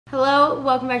Hello,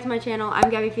 welcome back to my channel.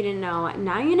 I'm Gabi if you didn't know.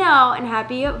 Now you know, and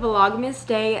happy Vlogmas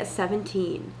Day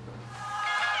 17.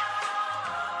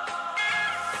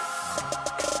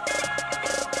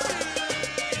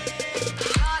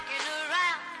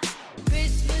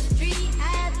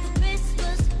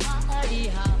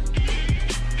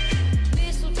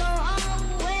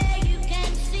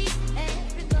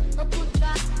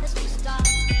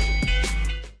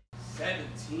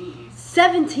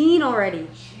 Seventeen already.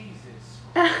 Jesus.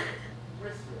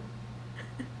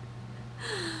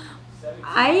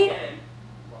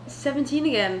 17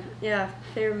 again. Yeah,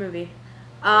 favorite movie.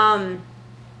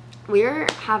 We're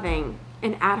having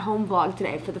an at-home vlog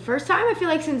today for the first time. I feel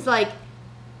like since like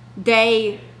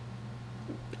day,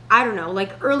 I don't know,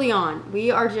 like early on. We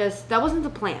are just, that wasn't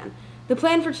the plan. The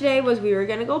plan for today was we were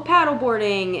gonna go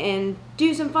paddleboarding and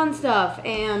do some fun stuff.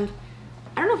 And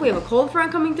I don't know if we have a cold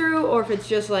front coming through or if it's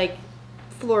just like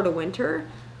Florida winter,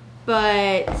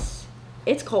 but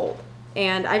it's cold.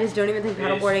 And I just don't even think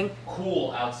paddleboarding. It's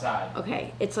cool outside.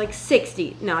 Okay, it's like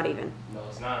 60, not even. No,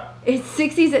 it's not. It's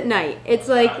 60s at night. It's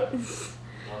like, No,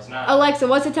 it's not. Alexa,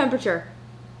 what's the temperature?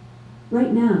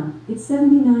 Right now, it's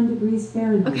 79 degrees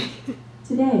Fahrenheit. Okay.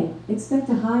 Today, expect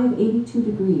a high of 82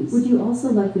 degrees. Would you also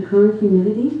like the current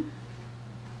humidity?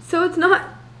 So it's not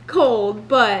cold,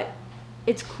 but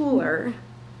it's cooler.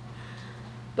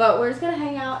 But we're just gonna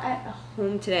hang out at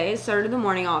home today. Started the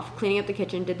morning off, cleaning up the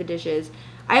kitchen, did the dishes.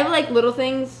 I have like little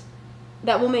things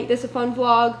that will make this a fun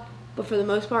vlog, but for the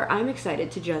most part, I'm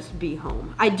excited to just be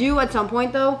home. I do at some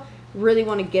point though, really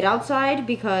want to get outside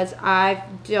because I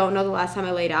don't know the last time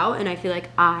I laid out and I feel like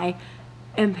I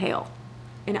am pale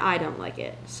and I don't like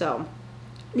it. So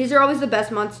these are always the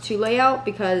best months to lay out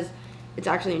because it's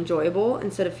actually enjoyable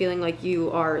instead of feeling like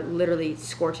you are literally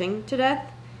scorching to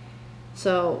death.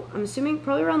 So I'm assuming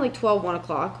probably around like 12, 1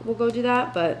 o'clock we'll go do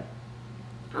that, but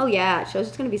oh yeah, it shows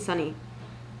it's gonna be sunny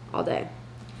all day.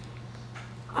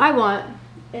 I want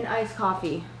an iced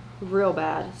coffee real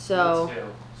bad, so. Me too.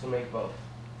 So make both.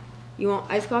 You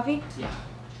want iced coffee?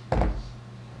 Yeah.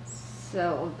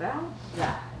 So about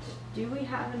that, do we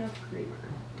have enough creamer?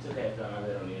 It's okay if not,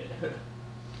 they don't need it.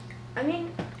 I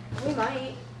mean, we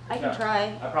might. I can Yeah.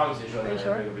 try. I promise you, she'll Are you make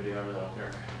sure? a big of a video. I really don't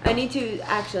care. I need to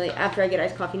actually, after I get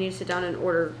iced coffee, I need to sit down and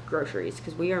order groceries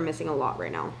because we are missing a lot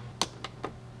right now.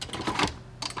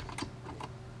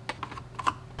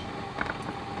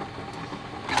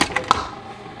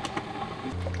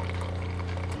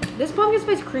 This pumpkin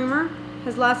spice creamer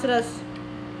has lasted us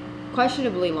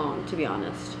questionably long, to be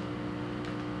honest.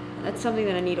 That's something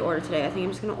that I need to order today. I think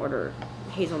I'm just going to order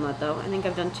hazelnut, though. I think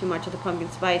I've done too much of the pumpkin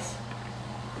spice.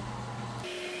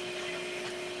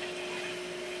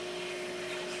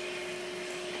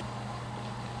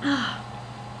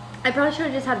 I probably should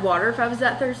have just had water if I was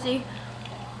that thirsty.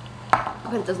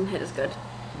 But it doesn't hit as good.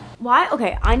 Why?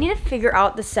 Okay, I need to figure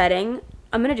out the setting.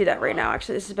 I'm going to do that right now,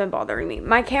 actually. This has been bothering me.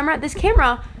 My camera, this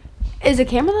camera is a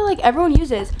camera that like everyone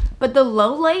uses, but the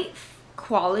low light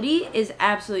quality is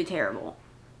absolutely terrible.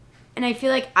 And I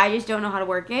feel like I just don't know how to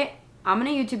work it. I'm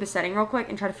going to YouTube a setting real quick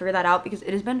and try to figure that out because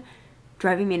it has been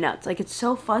driving me nuts. Like, it's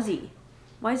so fuzzy.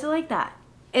 Why is it like that?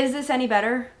 Is this any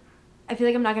better? I feel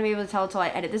like I'm not going to be able to tell until I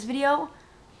edit this video,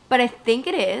 but I think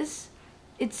it is.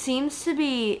 It seems to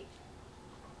be,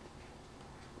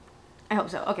 I hope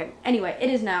so. Okay, anyway, it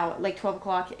is now like 12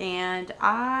 o'clock and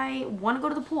I want to go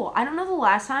to the pool. I don't know the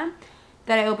last time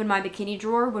that I opened my bikini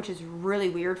drawer, which is really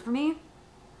weird for me,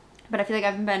 but I feel like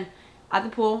I haven't been at the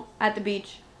pool, at the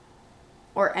beach,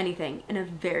 or anything in a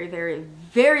very, very,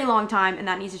 very long time, and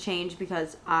that needs to change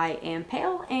because I am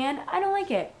pale and I don't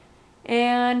like it.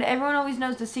 And everyone always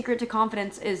knows the secret to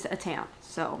confidence is a tan.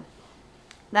 So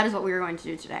that is what we are going to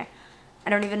do today. I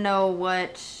don't even know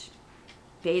what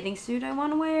bathing suit I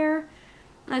want to wear.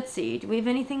 Let's see. Do we have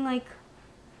anything like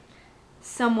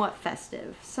somewhat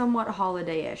festive, somewhat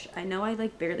holiday-ish? I know I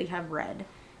like barely have red.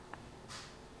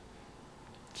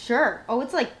 Sure. Oh,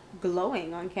 it's like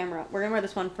glowing on camera. We're gonna wear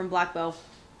this one from Black Bow.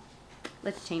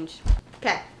 Let's change.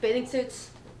 Okay, bathing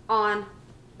suits on.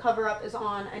 Cover up is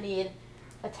on. I need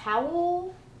a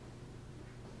towel.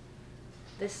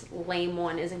 This lame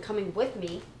one isn't coming with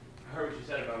me. I heard what you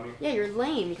said about me. Yeah, you're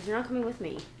lame because you're not coming with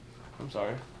me. I'm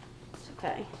sorry. It's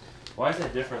okay. Why is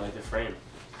that different, like the frame?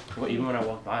 Well, even when I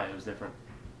walked by, it was different.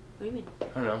 What do you mean? I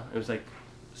don't know. It was like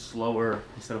slower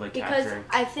instead of like Because capturing.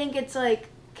 I think it's like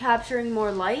capturing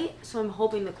more light, so I'm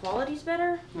hoping the quality's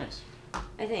better. Nice.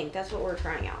 I think that's what we're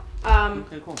trying out.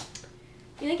 Okay, cool.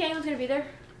 You think anyone's gonna be there?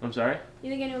 I'm sorry?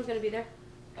 You think anyone's gonna be there?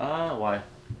 Why?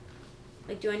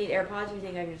 Like, do I need AirPods or do you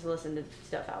think I can just listen to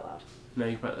stuff out loud? No,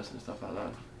 you can probably listen to stuff out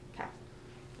loud. Okay.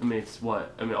 I mean, it's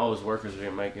what? I mean, all those workers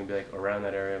are might be like around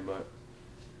that area, but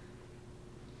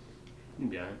You'll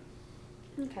be alright.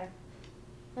 Okay.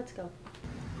 Let's go.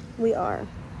 We are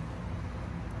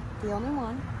the only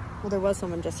one. Well, there was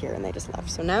someone just here and they just left.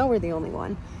 So now we're the only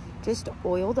one. Just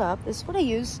oiled up. This is what I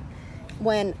use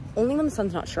only when the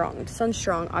sun's not strong. If the sun's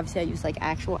strong, obviously I use like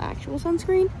actual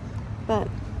sunscreen. But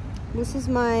this is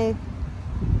my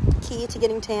key to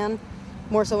getting tan,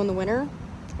 more so in the winter.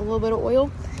 A little bit of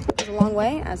oil goes a long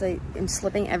way, as I am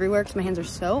slipping everywhere because my hands are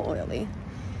so oily.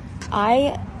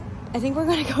 I think we're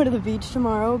gonna go to the beach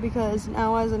tomorrow, because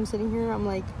now as I'm sitting here, I'm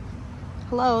like,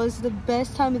 hello, this is the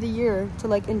best time of the year to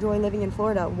like enjoy living in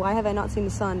Florida. Why have I not seen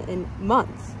the sun in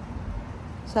months?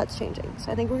 So that's changing.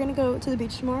 So I think we're gonna go to the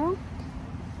beach tomorrow.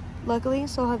 Luckily,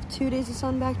 so I'll have 2 days of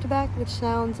sun back to back, which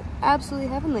sounds absolutely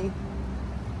heavenly,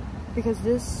 because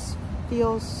this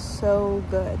feels so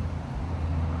good.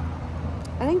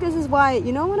 I think this is why,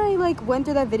 you know, when I like went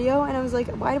through that video and I was like,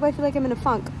 why do I feel like I'm in a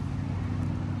funk?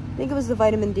 I think it was the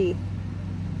vitamin D.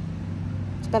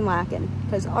 It's been lacking,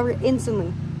 because I'll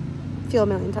instantly feel a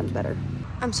million times better.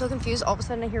 I'm so confused. All of a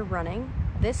sudden I hear running.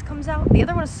 This comes out. The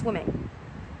other one is swimming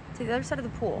to the other side of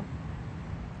the pool.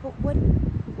 But what?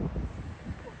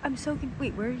 I'm so confused.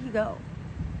 Wait, where did he go?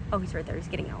 Oh, he's right there. He's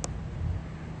getting out.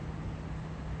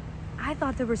 I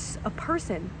thought there was a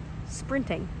person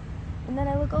sprinting. And then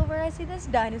I look over and I see this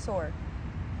dinosaur.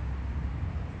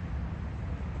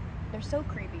 They're so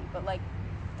creepy, but like,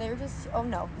 they're just, oh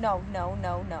no, no, no,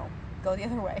 no, no. Go the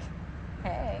other way.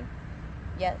 Hey.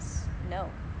 Yes. No.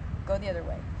 Go the other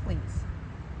way, please.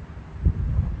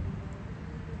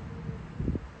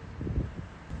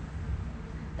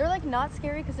 They're like not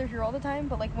scary because they're here all the time,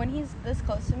 but like when he's this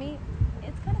close to me,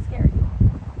 it's kind of scary.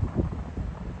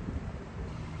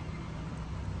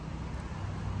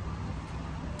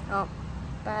 Oh,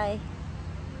 bye.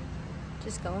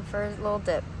 Just going for a little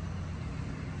dip.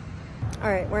 All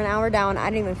right, we're an hour down.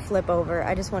 I didn't even flip over.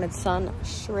 I just wanted sun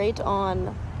straight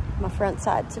on my front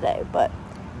side today, but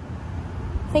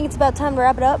I think it's about time to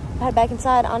wrap it up. Head back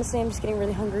inside. Honestly, I'm just getting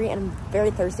really hungry and I'm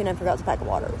very thirsty, and I forgot to pack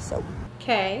water, so.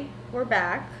 Okay, we're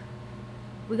back.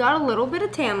 We got a little bit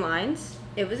of tan lines.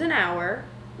 It was an hour,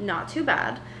 not too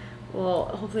bad. Well,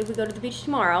 hopefully if we go to the beach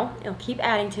tomorrow, it'll keep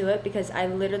adding to it, because I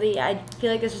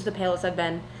feel like this is the palest I've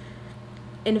been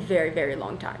in a very, very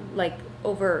long time. Like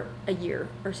over a year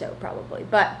or so probably.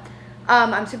 But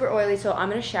I'm super oily, so I'm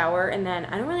gonna shower, and then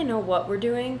I don't really know what we're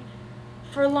doing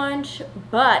for lunch,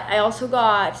 but I also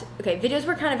got, okay, videos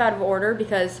were kind of out of order,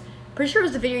 because pretty sure it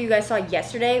was the video you guys saw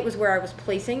yesterday was where I was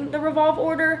placing the Revolve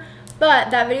order, but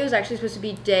that video was actually supposed to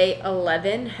be day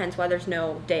 11, hence why there's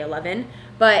no day 11,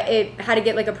 but it had to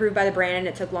get like approved by the brand and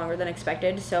it took longer than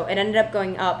expected, so it ended up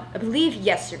going up, I believe,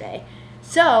 yesterday.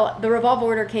 So the Revolve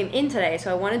order came in today,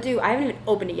 so I haven't even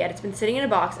opened it yet. It's been sitting in a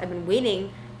box. I've been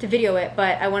waiting to video it,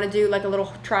 but I want to do like a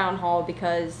little try on haul,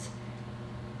 because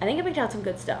I think I picked out some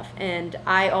good stuff, and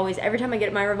every time I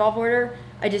get my Revolve order,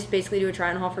 I just basically do a try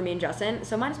on haul for me and Justin,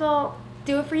 so might as well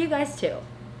do it for you guys too.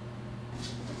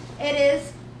 It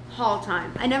is haul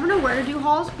time. I never know where to do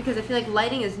hauls, because I feel like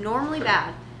lighting is normally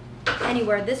bad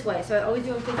anywhere this way, so I always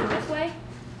do them facing this way,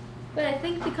 but I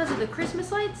think because of the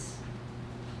Christmas lights,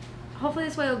 hopefully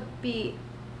this way will be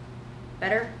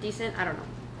better, decent, I don't know.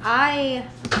 I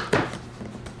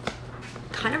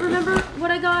kind of remember what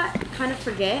I got, kind of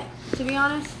forget, to be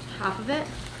honest, half of it.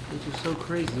 Which is so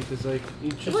crazy, because like,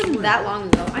 it wasn't that long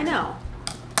ago, I know.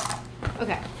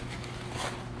 Okay.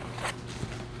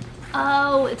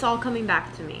 Oh, it's all coming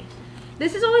back to me.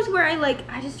 This is always where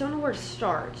I just don't know where to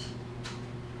start.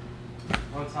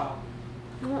 On top.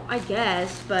 Well, I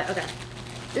guess, but okay.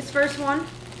 This first one.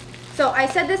 So I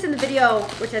said this in the video,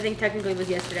 which I think technically was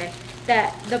yesterday,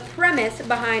 that the premise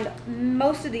behind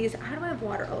most of these, how do I have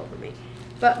water all over me?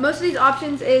 But most of these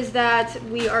options is that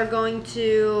we are going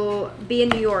to be in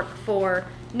New York for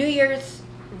New Year's,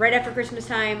 right after Christmas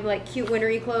time, like cute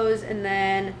wintry clothes, and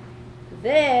then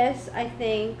this, I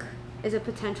think, is a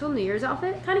potential New Year's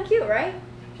outfit. Kind of cute, right?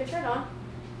 Should I try it on?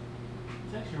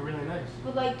 It's actually really nice.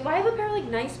 But like, do I have a pair of like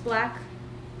nice black?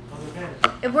 Okay.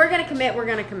 If we're gonna commit, we're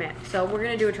gonna commit. So we're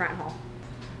gonna do a try on haul.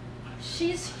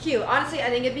 She's cute. Honestly, I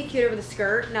think it'd be cuter with a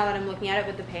skirt now that I'm looking at it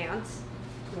with the pants.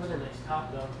 It was a nice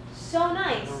top though. So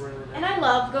nice. Really nice. And I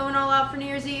love going all out for New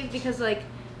Year's Eve, because like,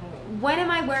 when am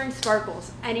I wearing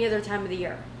sparkles any other time of the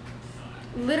year?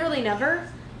 Literally never.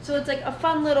 So it's like a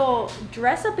fun little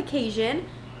dress up occasion,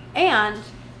 and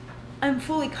I'm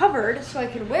fully covered, so I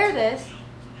can wear this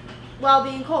while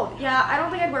being cold. Yeah, I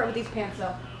don't think I'd wear it with these pants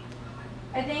though.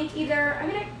 I think either,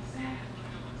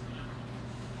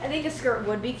 I think a skirt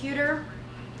would be cuter,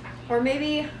 or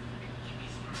maybe,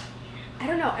 I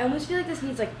don't know, I almost feel like this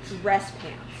needs like dress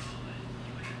pants.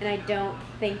 and I don't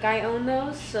think I own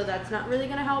those, so that's not really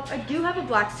gonna help. I do have a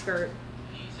black skirt.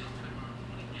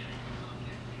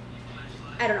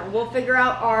 I don't know, we'll figure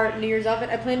out our New Year's outfit.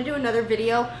 I plan to do another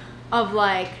video of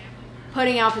like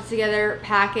putting outfits together,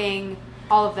 packing,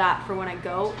 all of that for when I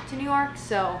go to New York,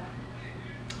 so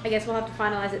I guess we'll have to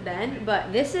finalize it then.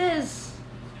 But this is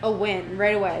a win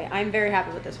right away. I'm very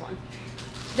happy with this one.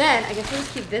 Then I guess we'll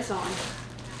just keep this on.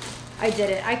 I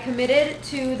did it. I committed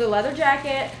to the leather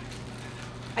jacket.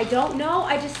 I don't know.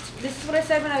 This is what I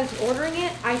said when I was ordering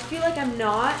it. I feel like I'm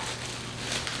not.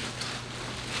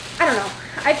 I don't know.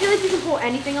 I feel like you can pull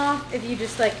anything off if you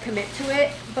just like commit to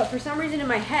it. But for some reason in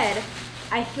my head,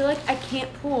 I feel like I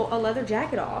can't pull a leather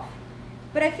jacket off.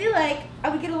 But I feel like I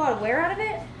would get a lot of wear out of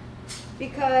it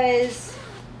because,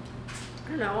 I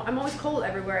don't know, I'm always cold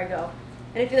everywhere I go.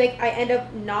 And I feel like I end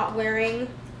up not wearing,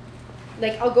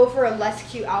 like I'll go for a less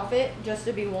cute outfit just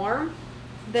to be warm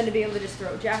than to be able to just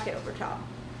throw a jacket over top.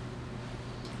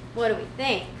 What do we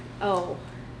think? Oh,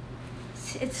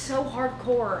 it's so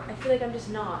hardcore. I feel like I'm just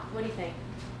not. What do you think?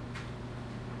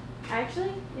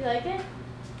 Actually, you like it?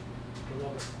 I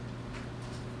love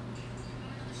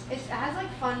it. It has like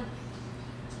fun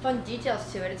details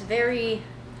to it. It's very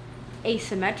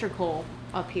asymmetrical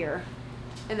up here.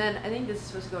 And then I think this is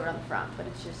supposed to go around the front, but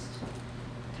it's just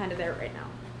kind of there right now.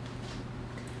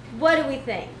 What do we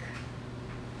think?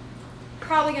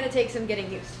 Probably gonna take some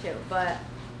getting used to, but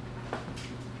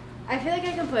I feel like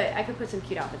I could put some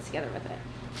cute outfits together with it.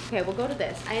 Okay, we'll go to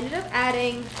this. I ended up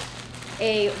adding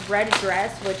a red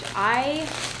dress, which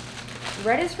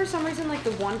red is for some reason like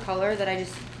the one color that I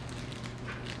just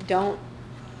don't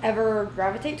ever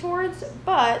gravitate towards,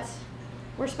 but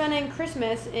we're spending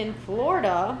Christmas in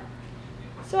Florida,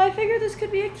 so I figured this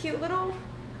could be a cute little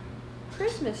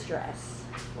Christmas dress.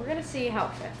 We're gonna see how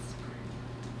it fits.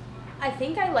 I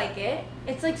think I like it.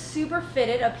 It's like super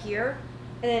fitted up here,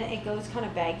 and then it goes kind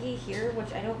of baggy here,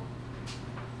 which I don't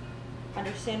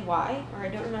understand why, or I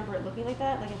don't remember it looking like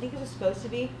that. Like I think it was supposed to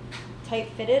be tight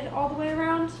fitted all the way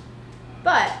around,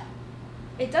 but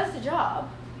it does the job.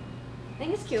 I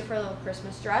think it's cute for a little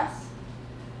Christmas dress.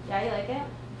 Yeah, you like it?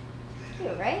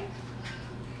 Cute, right?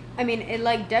 I mean, it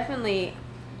like definitely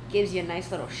gives you a nice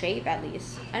little shape at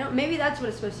least. Maybe that's what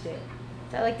it's supposed to do.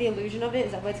 Is that like the illusion of it?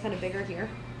 Is that why it's kind of bigger here?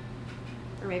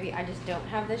 Or maybe I just don't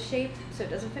have this shape, so it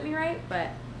doesn't fit me right, but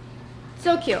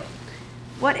so cute.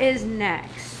 What is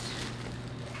next?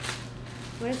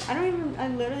 I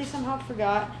literally somehow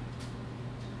forgot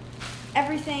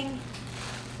everything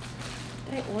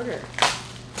that I ordered.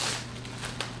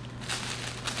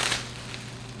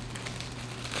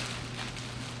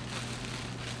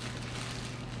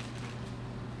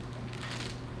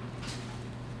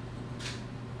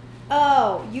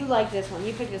 Oh, you like this one.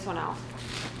 You picked this one out.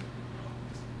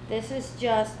 This is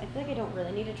just, I feel like I don't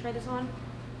really need to try this on,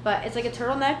 but it's like a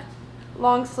turtleneck,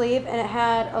 long sleeve, and it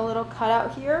had a little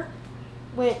cutout here,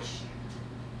 which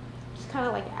just kind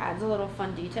of like adds a little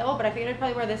fun detail, but I figured I'd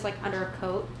probably wear this like under a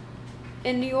coat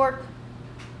in New York,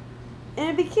 and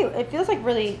it'd be cute. It feels like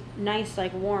really nice,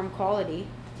 like warm quality.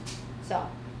 So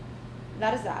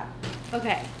that is that.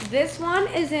 Okay, this one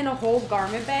is in a whole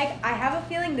garment bag. I have a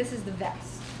feeling this is the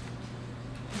vest.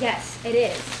 Yes, it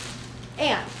is.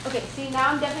 And, okay, see, now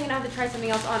I'm definitely going to have to try something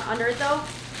else on under it, though,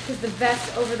 because the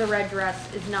vest over the red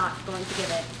dress is not going to give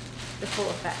it the full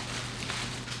effect.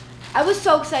 I was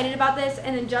so excited about this,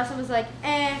 and then Justin was like,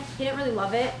 he didn't really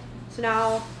love it. So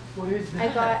now What is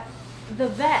that? I got the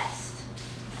vest.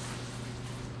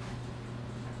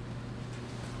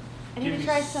 I need to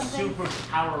try something. Super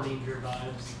Power Ranger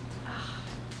vibes.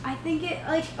 I think it,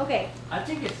 like, okay. I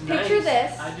think it's nice. Picture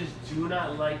this. I just do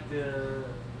not like the,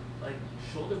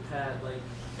 shoulder pad,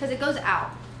 Because it goes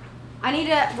out.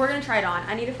 We're going to try it on.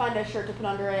 I need to find a shirt to put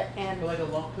under it, and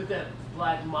put that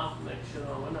black mock neck shirt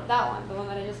on. Why not? that one, the one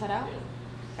that I just had out?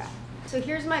 Yeah. Okay. So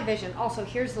here's my vision. Also,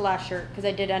 here's the last shirt, because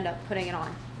I did end up putting it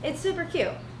on. It's super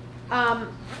cute.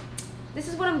 This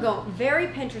is what I'm going. Very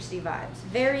Pinteresty vibes.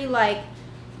 Very,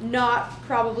 not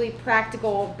probably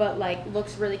practical, but,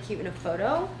 looks really cute in a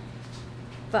photo.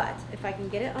 But if I can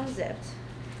get it unzipped,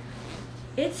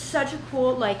 it's such a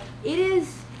cool, it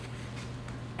is,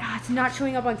 it's not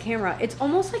showing up on camera. It's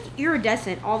almost like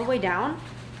iridescent all the way down.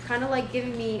 Kind of like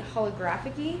giving me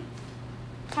holographic-y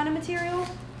kind of material.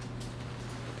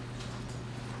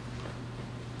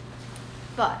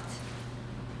 But,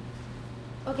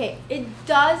 okay, it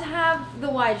does have the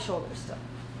wide shoulders still.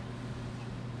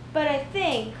 But I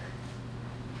think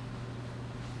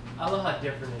I love how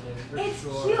different it is. For it's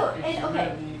sure. cute. It's And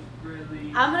okay,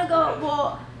 really, I'm gonna go. really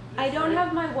Well, I don't different.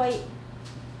 have my white.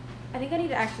 I think I need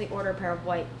to actually order a pair of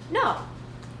white. No.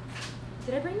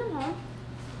 Did I bring them home?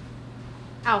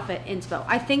 outfit inspo.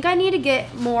 I think I need to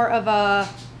get more of a,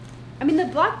 I mean, the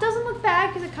black doesn't look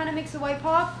bad because it kind of makes the white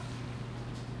pop,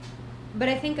 but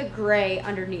I think a gray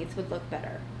underneath would look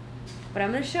better. But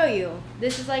I'm going to show you.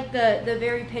 This is like the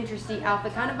very Pinteresty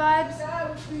outfit kind of vibes.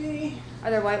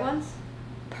 Are there white ones?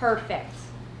 Perfect.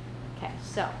 Okay,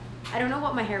 so I don't know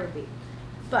what my hair would be,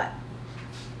 but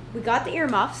we got the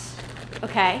earmuffs,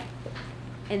 okay?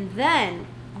 And then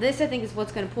this, I think, is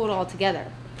what's going to pull it all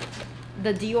together.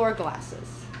 The Dior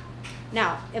glasses.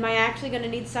 Now, am I actually going to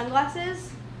need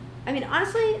sunglasses? I mean,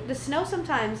 honestly, the snow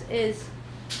sometimes is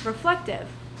reflective.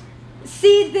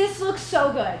 See, this looks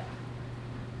so good.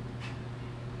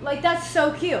 Like, that's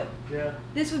so cute. Yeah.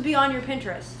 This would be on your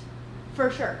Pinterest, for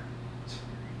sure.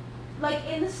 Like,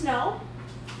 in the snow,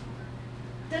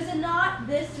 does it not?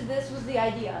 This was the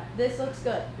idea. This looks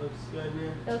good. Looks good,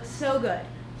 yeah. It looks so good.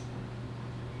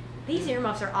 These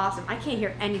earmuffs are awesome. I can't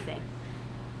hear anything.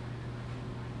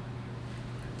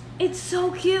 It's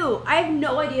so cute. I have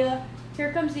no idea.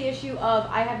 Here comes the issue of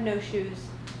I have no shoes.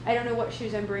 I don't know what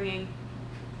shoes I'm bringing.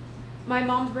 My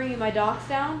mom's bringing my Docs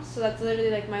down, so that's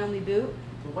literally like my only boot.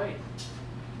 Wait.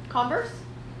 Converse?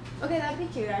 Okay, that'd be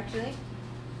cute actually.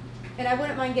 And I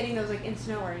wouldn't mind getting those like in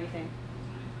snow or anything.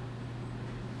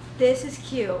 This is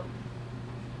cute.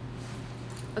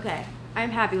 Okay,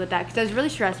 I'm happy with that because I was really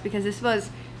stressed because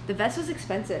the vest was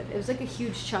expensive. It was like a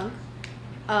huge chunk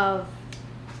of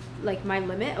like my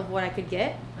limit of what I could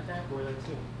get. I think I wear that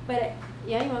too. But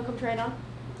yeah, you want to come try it on?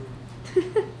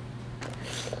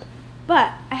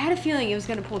 But I had a feeling it was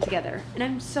going to pull together, and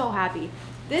I'm so happy.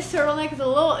 This turtleneck is a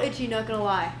little itchy, not going to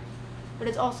lie. But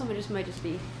it's also might just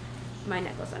be my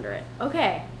necklace under it.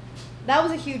 Okay, that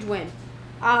was a huge win.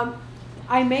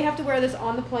 I may have to wear this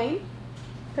on the plane,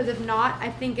 because if not, I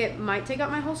think it might take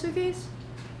up my whole suitcase.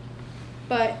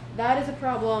 But that is a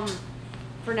problem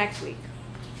for next week.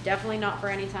 Definitely not for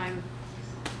any time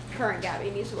current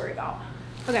Gabi needs to worry about.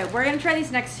 Okay, we're going to try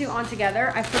these next two on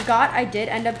together. I forgot I did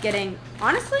end up getting,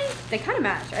 honestly, they kind of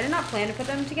match. I did not plan to put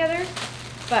them together,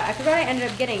 but I forgot I ended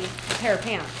up getting a pair of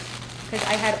pants because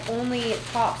I had only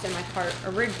tops in my cart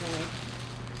originally.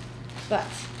 But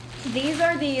these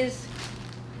are these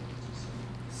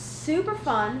super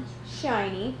fun,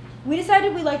 shiny. We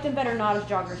decided we liked them better not as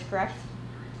joggers, correct?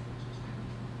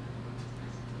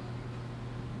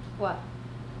 What?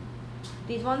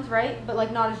 These ones, right? But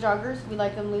like not as joggers. We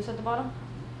like them loose at the bottom.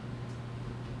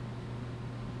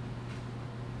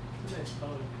 Nice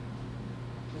color.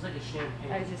 It's like a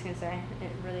champagne. I was just gonna say, it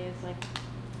really is like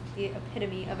the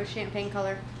epitome of a champagne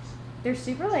color. They're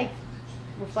super like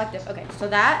reflective. Okay, so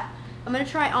that I'm gonna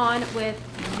try on with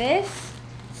this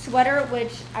sweater,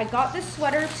 which I got this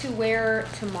sweater to wear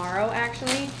tomorrow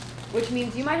actually, which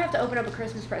means you might have to open up a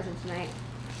Christmas present tonight.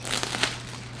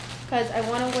 Because I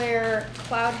want to wear,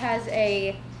 Cloud has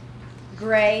a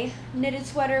gray knitted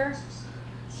sweater.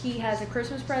 He has a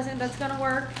Christmas present that's going to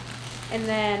work. And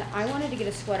then I wanted to get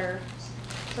a sweater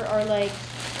for our like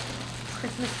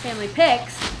Christmas family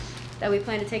pics that we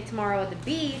plan to take tomorrow at the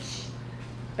beach.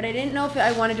 But I didn't know if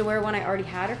I wanted to wear one I already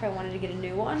had or if I wanted to get a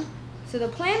new one. So the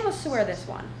plan was to wear this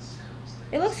one.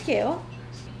 It looks cute.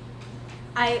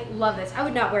 I love this. I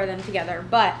would not wear them together,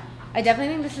 but I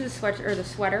definitely think this is the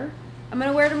sweater I'm going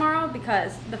to wear tomorrow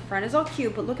because the front is all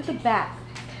cute, but look at the back.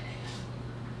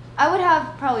 I would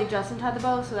have probably Justin tie the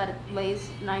bow so that it lays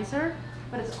nicer,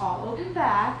 but it's all open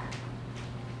back.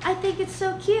 I think it's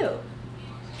so cute.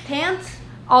 Pants,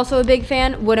 also a big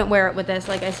fan. Wouldn't wear it with this,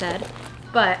 like I said,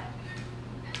 but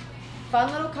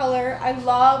fun little color. I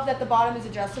love that the bottom is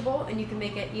adjustable and you can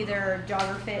make it either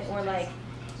jogger fit or like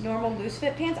normal loose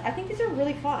fit pants. I think these are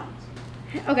really fun.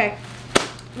 Okay.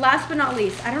 Last but not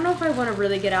least, I don't know if I want to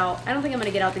really get out. I don't think I'm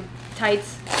going to get out the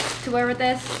tights to wear with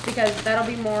this because that'll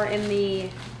be more in the,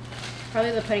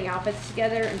 probably the putting outfits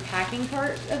together and packing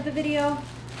part of the video.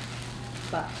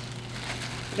 But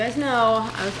you guys know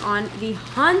I was on the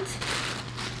hunt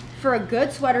for a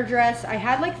good sweater dress. I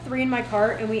had like 3 in my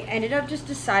cart and we ended up just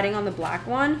deciding on the black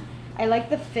one. I like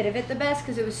the fit of it the best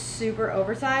because it was super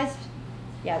oversized.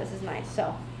 Yeah, this is nice.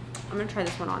 So I'm going to try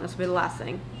this one on. This will be the last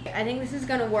thing. I think this is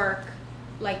going to work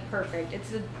like perfect.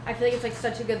 I feel like it's like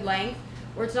such a good length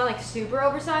where it's not like super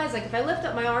oversized. Like if I lift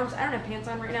up my arms, I don't have pants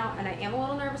on right now and I am a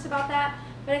little nervous about that,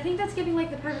 but I think that's giving like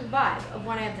the perfect vibe of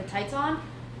when I have the tights on.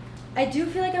 I do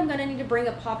feel like I'm gonna need to bring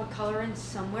a pop of color in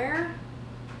somewhere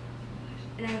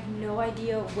and I have no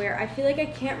idea where. I feel like I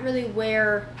can't really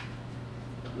wear,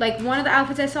 like one of the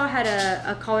outfits I saw had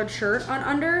a collared shirt on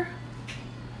under.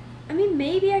 I mean,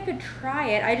 maybe I could try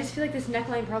it. I just feel like this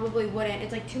neckline probably wouldn't.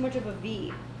 It's like too much of a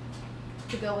V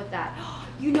to go with that.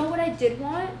 You know what I did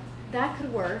want? That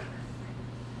could work.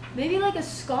 Maybe like a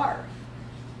scarf.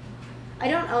 I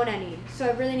don't own any, so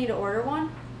I really need to order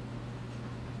one.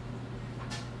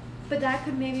 But that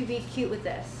could maybe be cute with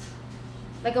this.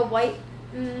 Like a white,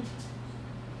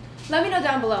 Let me know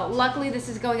down below. Luckily, this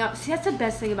is going up. See, that's the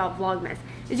best thing about Vlogmas,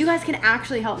 is you guys can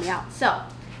actually help me out. So,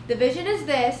 the vision is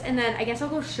this, and then I guess I'll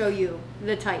go show you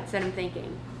the tights that I'm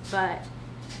thinking. But,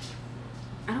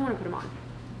 I don't want to put them on.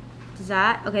 Is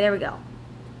that? Okay, there we go.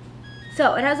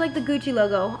 So, it has like the Gucci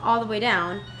logo all the way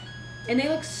down. And they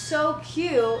look so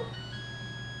cute. I'm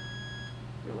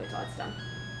gonna wait till it's done.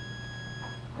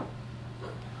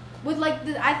 With like,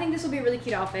 I think this will be a really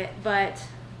cute outfit, but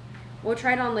we'll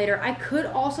try it on later. I could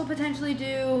also potentially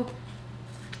do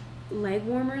leg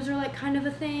warmers or like kind of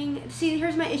a thing. See,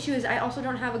 here's my issue is I also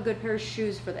don't have a good pair of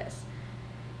shoes for this.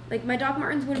 Like my Doc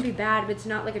Martens wouldn't be bad, but it's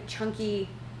not like a chunky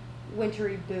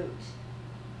wintry boot.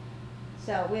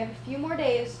 So we have a few more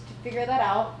days to figure that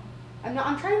out.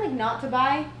 I'm trying like not to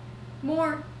buy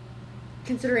more,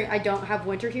 considering I don't have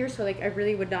winter here, so like I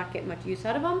really would not get much use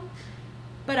out of them.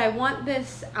 But I want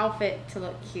this outfit to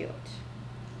look cute.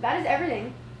 That is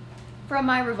everything from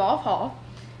my Revolve haul.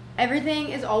 Everything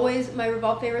is always, my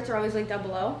Revolve favorites are always linked down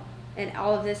below. And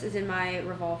all of this is in my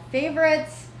Revolve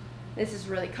favorites. This is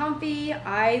really comfy.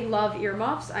 I love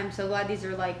earmuffs. I'm so glad these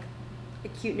are like a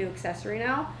cute new accessory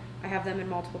now. I have them in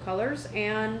multiple colors,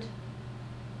 and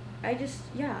I just,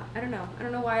 yeah, I don't know. I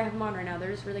don't know why I have them on right now.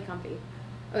 They're just really comfy.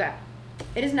 Okay,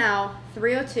 it is now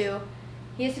 3:02.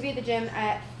 He has to be at the gym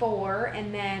at 4,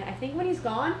 and then I think when he's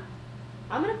gone,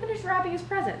 I'm going to finish wrapping his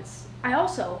presents. I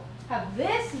also have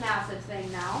this massive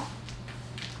thing now,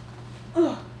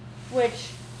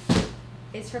 which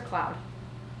is for Cloud.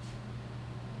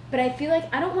 But I feel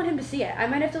like I don't want him to see it. I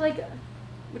might have to like,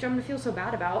 which I'm going to feel so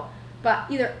bad about, but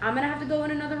either I'm going to have to go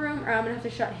in another room or I'm going to have to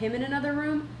shut him in another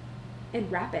room and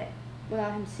wrap it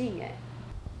without him seeing it.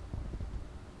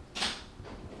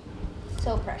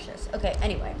 So precious. Okay,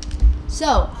 anyway.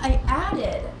 So, I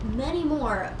added many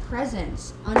more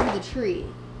presents under the tree,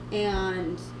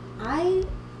 and I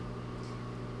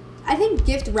think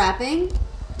gift wrapping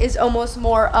is almost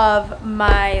more of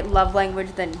my love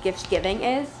language than gift giving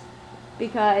is,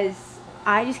 because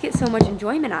I just get so much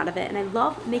enjoyment out of it, and I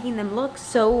love making them look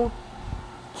so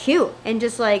cute and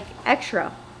just like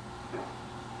extra,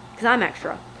 because I'm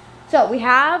extra. So, we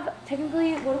have,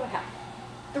 technically, what do I have?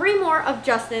 3 more of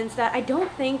Justin's that I don't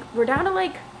think, we're down to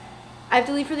like, I have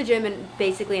to leave for the gym in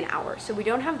basically an hour, so we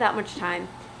don't have that much time.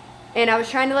 And I was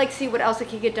trying to like see what else I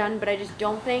could get done, but I just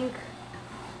don't think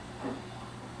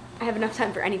I have enough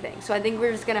time for anything. So I think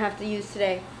we're just gonna have to use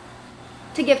today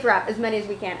to gift wrap as many as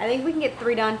we can. I think we can get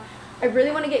 3 done. I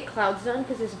really want to get Cloud's done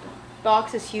because this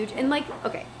box is huge. And like,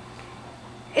 okay,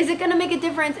 is it gonna make a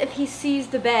difference if he sees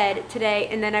the bed today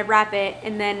and then I wrap it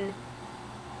and then?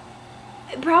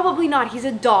 Probably not, he's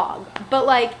a dog, but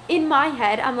like in my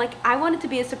head I'm like, I want it to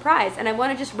be a surprise, and I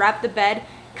want to just wrap the bed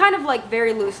kind of like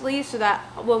very loosely so that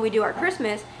when we do our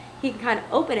Christmas he can kind of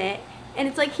open it and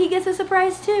it's like he gets a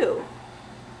surprise too.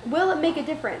 Will it make a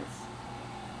difference?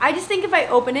 I just think if I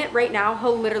open it right now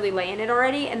he'll literally lay in it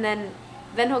already, and then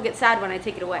he'll get sad when I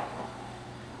take it away.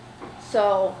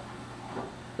 So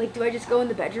like, do I just go in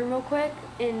the bedroom real quick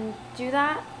and do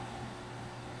that?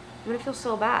 I'm gonna feel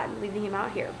so bad leaving him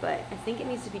out here, but I think it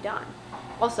needs to be done.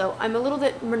 Also, I'm a little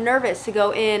bit nervous to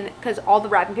go in because all the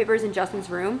wrapping paper is in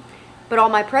Justin's room, but all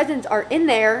my presents are in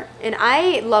there, and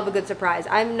I love a good surprise.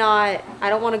 I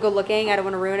don't want to go looking, I don't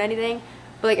want to ruin anything,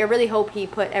 but like I really hope he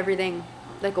put everything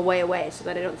like away so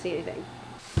that I don't see anything.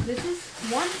 This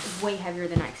is one way heavier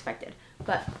than I expected,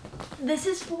 but this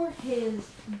is for his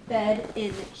bed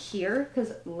in here,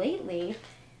 because lately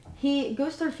he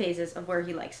goes through phases of where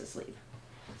he likes to sleep.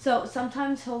 So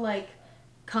sometimes he'll like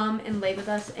come and lay with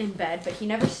us in bed, but he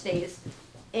never stays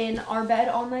in our bed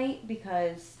all night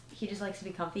because he just likes to be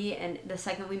comfy, and the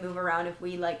second we move around, if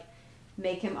we like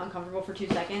make him uncomfortable for 2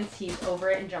 seconds, he's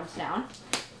over it and jumps down.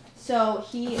 So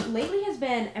he lately has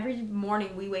been, every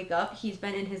morning we wake up, he's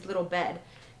been in his little bed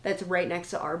that's right next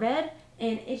to our bed,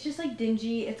 and it's just like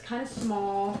dingy, it's kind of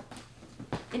small,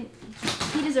 and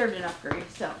he deserved an upgrade.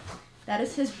 So that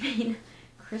is his main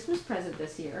Christmas present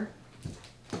this year.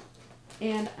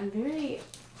 And I'm very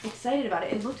excited about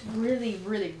it. It looked really,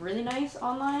 really, really nice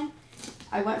online.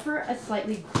 I went for a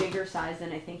slightly bigger size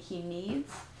than I think he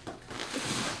needs.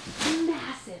 It's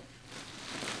massive.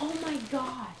 Oh my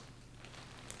god.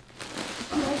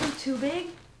 Do I go too big?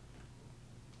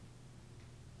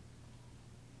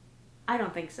 I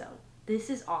don't think so. This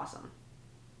is awesome.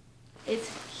 It's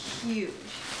huge.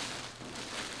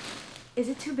 Is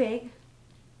it too big?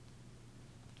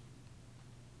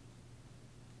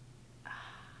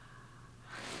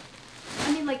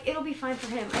 Like, it'll be fine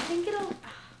for him. I think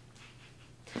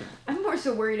I'm more more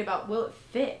so worried about will it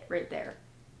fit right there.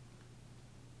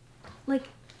 Like,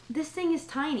 this thing is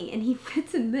tiny and he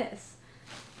fits in this.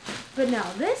 But now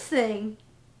this thing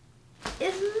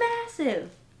is massive.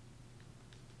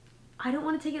 I don't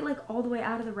want to take it like all the way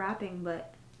out of the wrapping,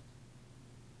 but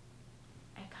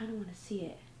I kind of want to see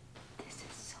it. This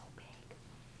is so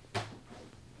big.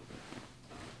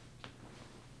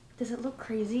 Does it look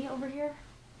crazy over here?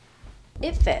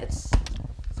 It fits.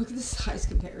 Look at the size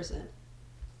comparison.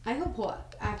 I hope he'll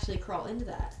actually crawl into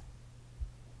that.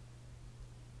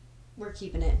 We're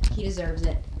keeping it. He deserves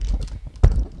it.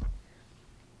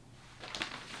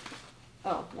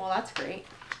 Oh, well, that's great.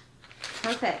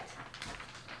 Perfect.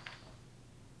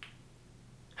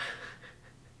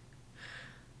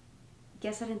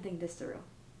 Guess I didn't think this through.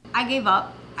 I gave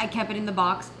up. I kept it in the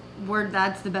box.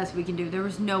 That's the best we can do. There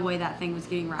was no way that thing was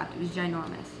getting wrapped. It was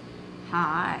ginormous.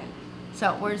 Hi.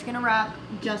 So we're just gonna wrap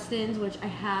Justin's, which I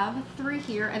have 3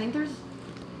 here. I think there's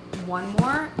 1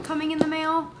 more coming in the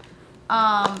mail.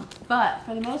 But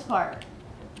for the most part,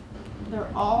 they're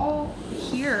all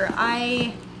here.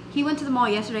 He went to the mall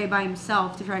yesterday by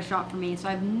himself to try to shop for me, so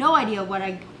I have no idea what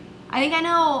I think I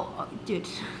know, dude,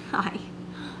 I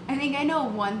think I know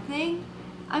one thing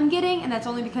I'm getting, and that's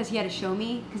only because he had to show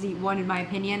me, because he wanted my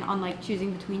opinion on like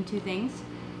choosing between 2 things.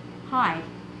 Hi,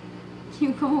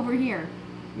 you come over here.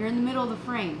 You're in the middle of the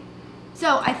frame.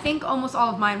 So I think almost all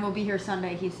of mine will be here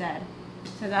Sunday, he said.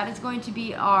 So that is going to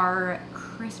be our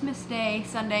Christmas Day,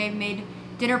 Sunday, made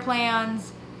dinner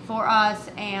plans for us,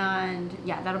 and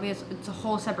yeah, that'll be it's a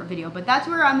whole separate video, but that's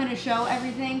where I'm gonna show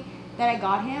everything that I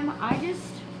got him. I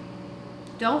just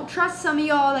don't trust some of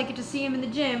y'all that get to see him in the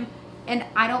gym, and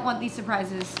I don't want these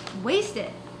surprises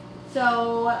wasted.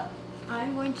 So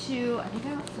I'm going to, I think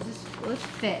will it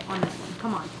fit on this one?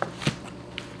 Come on.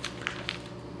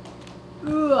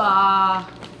 Ooh,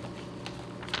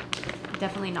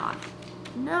 definitely not.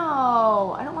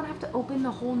 No, I don't want to have to open the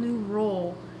whole new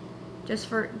roll just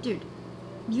for, dude,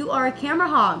 you are a camera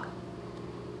hog.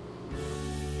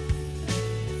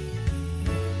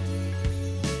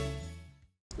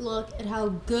 Look at how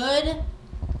good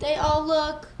they all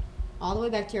look. All the way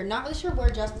back to here. Not really sure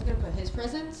where Justin's gonna put his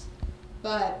presents,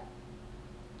 but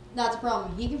that's a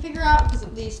problem he can figure out, because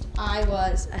at least I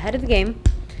was ahead of the game.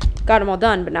 Got them all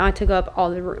done, but now I took up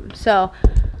all the room. So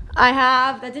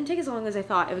that didn't take as long as I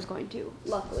thought it was going to,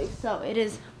 luckily. So it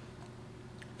is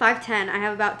 5:10. I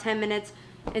have about 10 minutes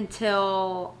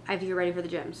until I have to get ready for the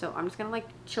gym. So I'm just gonna like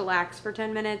chillax for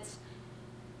 10 minutes.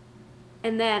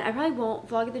 And then I probably won't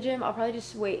vlog at the gym. I'll probably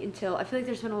just wait until, I feel like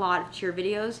there's been a lot of cheer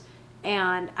videos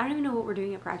and I don't even know what we're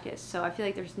doing at practice. So I feel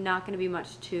like there's not gonna be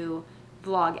much to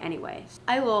vlog anyway.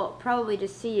 I will probably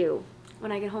just see you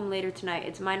when I get home later tonight.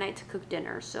 It's my night to cook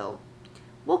dinner, so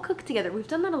we'll cook together. We've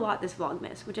done that a lot this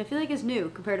Vlogmas, which I feel like is new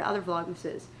compared to other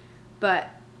Vlogmases. But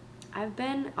I've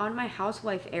been on my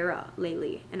housewife era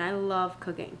lately, and I love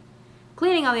cooking.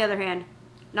 Cleaning, on the other hand,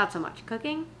 not so much.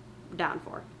 Cooking, down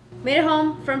for. Made it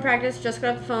home from practice, just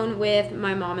got off the phone with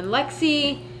my mom and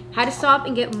Lexi. Had to stop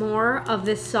and get more of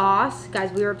this sauce.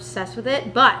 Guys, we were obsessed with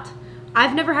it, but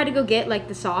I've never had to go get like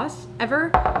the sauce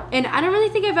ever. And I don't really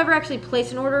think I've ever actually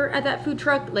placed an order at that food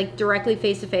truck, like directly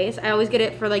face to face. I always get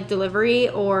it for like delivery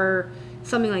or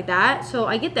something like that. So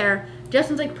I get there,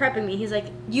 Justin's like prepping me. He's like,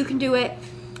 you can do it.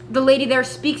 The lady there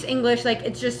speaks English. Like,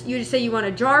 it's just, you just say you want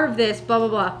a jar of this, blah, blah,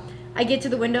 blah. I get to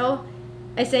the window.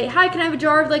 I say, hi, can I have a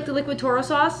jar of like the liquid Toro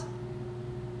sauce?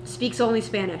 Speaks only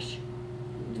Spanish.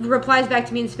 Replies back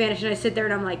to me in Spanish, and I sit there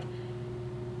and I'm like,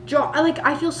 jar,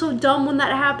 I feel so dumb when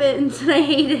that happens, and I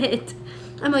hate it.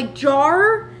 I'm like,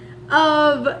 jar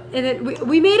of, and then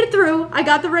we made it through. I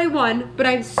got the right one, but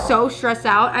I'm so stressed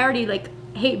out. I already like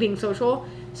hate being social,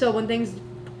 so when things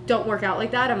don't work out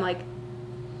like that, I'm like,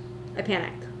 I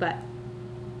panic, but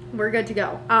we're good to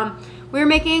go. We're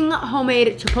making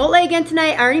homemade Chipotle again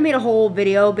tonight. I already made a whole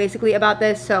video basically about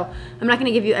this, so I'm not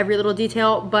gonna give you every little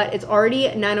detail, but it's already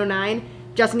 9:09.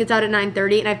 Justin gets out at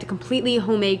 9:30, and I have to completely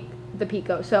homemade the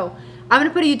pico. So I'm gonna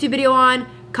put a YouTube video on,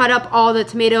 cut up all the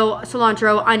tomato,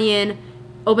 cilantro, onion,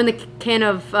 open the can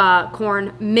of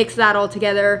corn, mix that all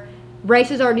together.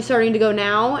 Rice is already starting to go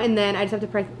now, and then I just have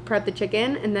to prep the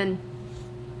chicken, and then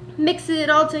mix it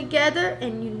all together,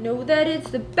 and you know that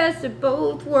it's the best of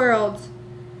both worlds.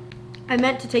 I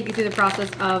meant to take you through the process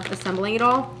of assembling it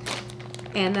all,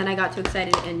 and then I got too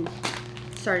excited and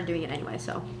started doing it anyway.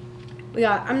 So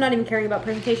I'm not even caring about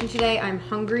presentation today. I'm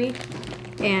hungry,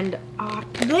 and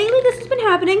lately this has been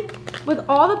happening with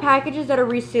all the packages that are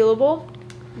resealable.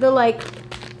 The like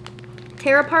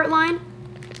tear apart line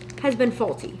has been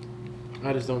faulty.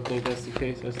 I just don't think that's the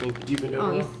case. I think you've been doing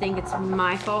Oh, you well. think it's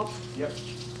my fault? Yep.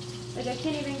 Like, I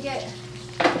can't even get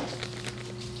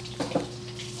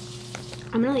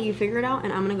I'm gonna let you figure it out,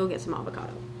 and I'm gonna go get some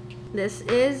avocado. This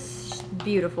is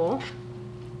beautiful.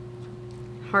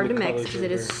 Hard to mix because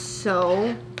it is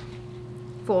so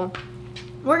full.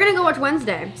 We're gonna go watch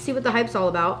Wednesday, see what the hype's all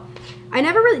about. I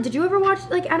never really, did you ever watch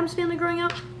like Addams Family growing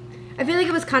up? I feel like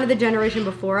it was kind of the generation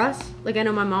before us. Like I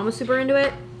know my mom was super into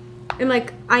it. And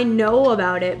like, I know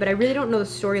about it, but I really don't know the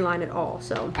storyline at all,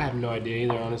 so. I have no idea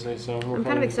either, honestly, so I'm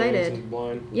kind of excited.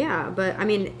 Blind. Yeah, but I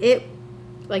mean, it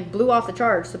like blew off the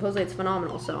charts. Supposedly it's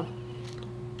phenomenal, so.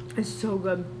 It's so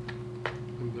good.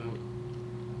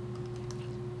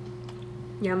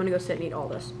 Yeah, I'm gonna go sit and eat all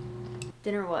this.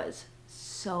 Dinner was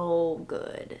so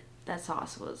good. That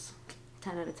sauce was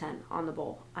 10 out of 10 on the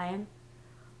bowl. I am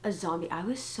a zombie. I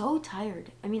was so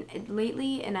tired. I mean,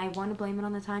 lately, and I want to blame it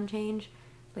on the time change.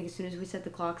 Like, as soon as we set the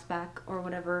clocks back or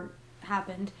whatever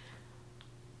happened,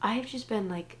 I've just been,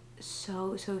 like,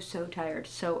 so tired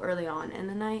so early on in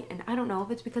the night. And I don't know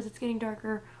if it's because it's getting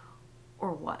darker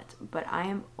or what, but I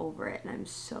am over it, and I'm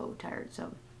so tired.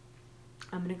 So,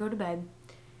 I'm going to go to bed.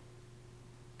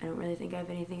 I don't really think I have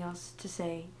anything else to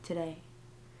say today.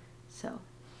 So,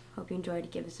 hope you enjoyed.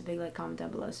 Give us a big like, comment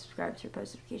down below, subscribe, turn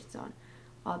post notifications on,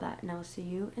 all that. And I'll see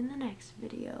you in the next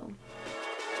video.